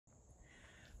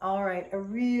All right, a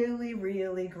really,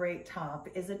 really great top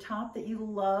is a top that you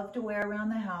love to wear around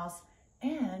the house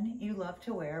and you love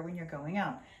to wear when you're going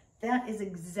out. That is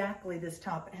exactly this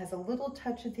top. It has a little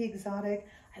touch of the exotic.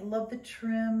 I love the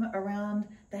trim around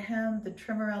the hem, the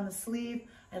trim around the sleeve.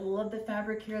 I love the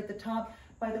fabric here at the top.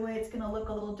 By the way, it's gonna look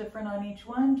a little different on each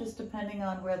one, just depending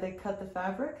on where they cut the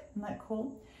fabric. Isn't that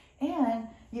cool? And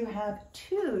you have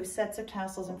two sets of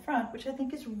tassels in front, which I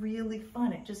think is really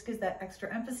fun. It just gives that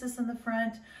extra emphasis in the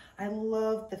front. I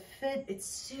love the fit. It's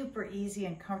super easy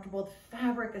and comfortable. The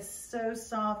fabric is so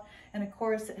soft. And of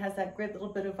course, it has that great little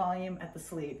bit of volume at the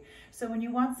sleeve. So when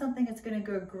you want something that's gonna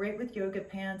go great with yoga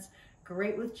pants,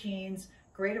 great with jeans,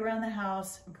 great around the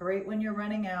house, great when you're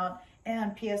running out.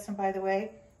 And P.S. and by the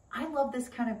way, I love this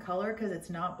kind of color because it's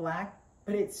not black,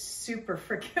 but it's super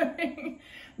forgiving.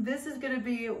 This is gonna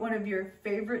be one of your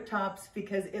favorite tops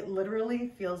because it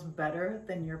literally feels better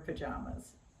than your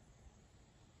pajamas.